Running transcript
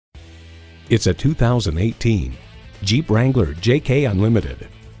It's a 2018 Jeep Wrangler JK Unlimited.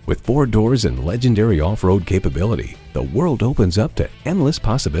 With 4 doors and legendary off-road capability, the world opens up to endless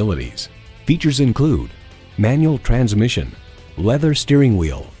possibilities. Features include manual transmission, leather steering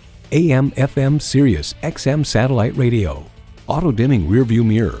wheel, AM/FM Sirius XM satellite radio, auto-dimming rearview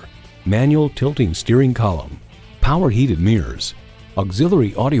mirror, manual tilting steering column, power heated mirrors,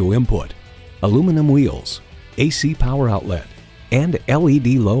 auxiliary audio input, aluminum wheels, AC power outlet, and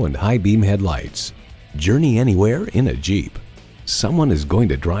LED low and high beam headlights. Journey anywhere in a Jeep. Someone is going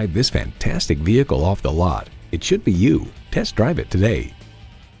to drive this fantastic vehicle off the lot. It should be you. Test drive it today.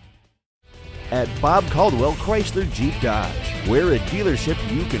 At Bob Caldwell Chrysler Jeep Dodge, we're a dealership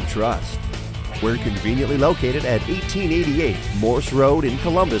you can trust. We're conveniently located at 1888 Morse Road in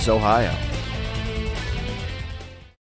Columbus, Ohio.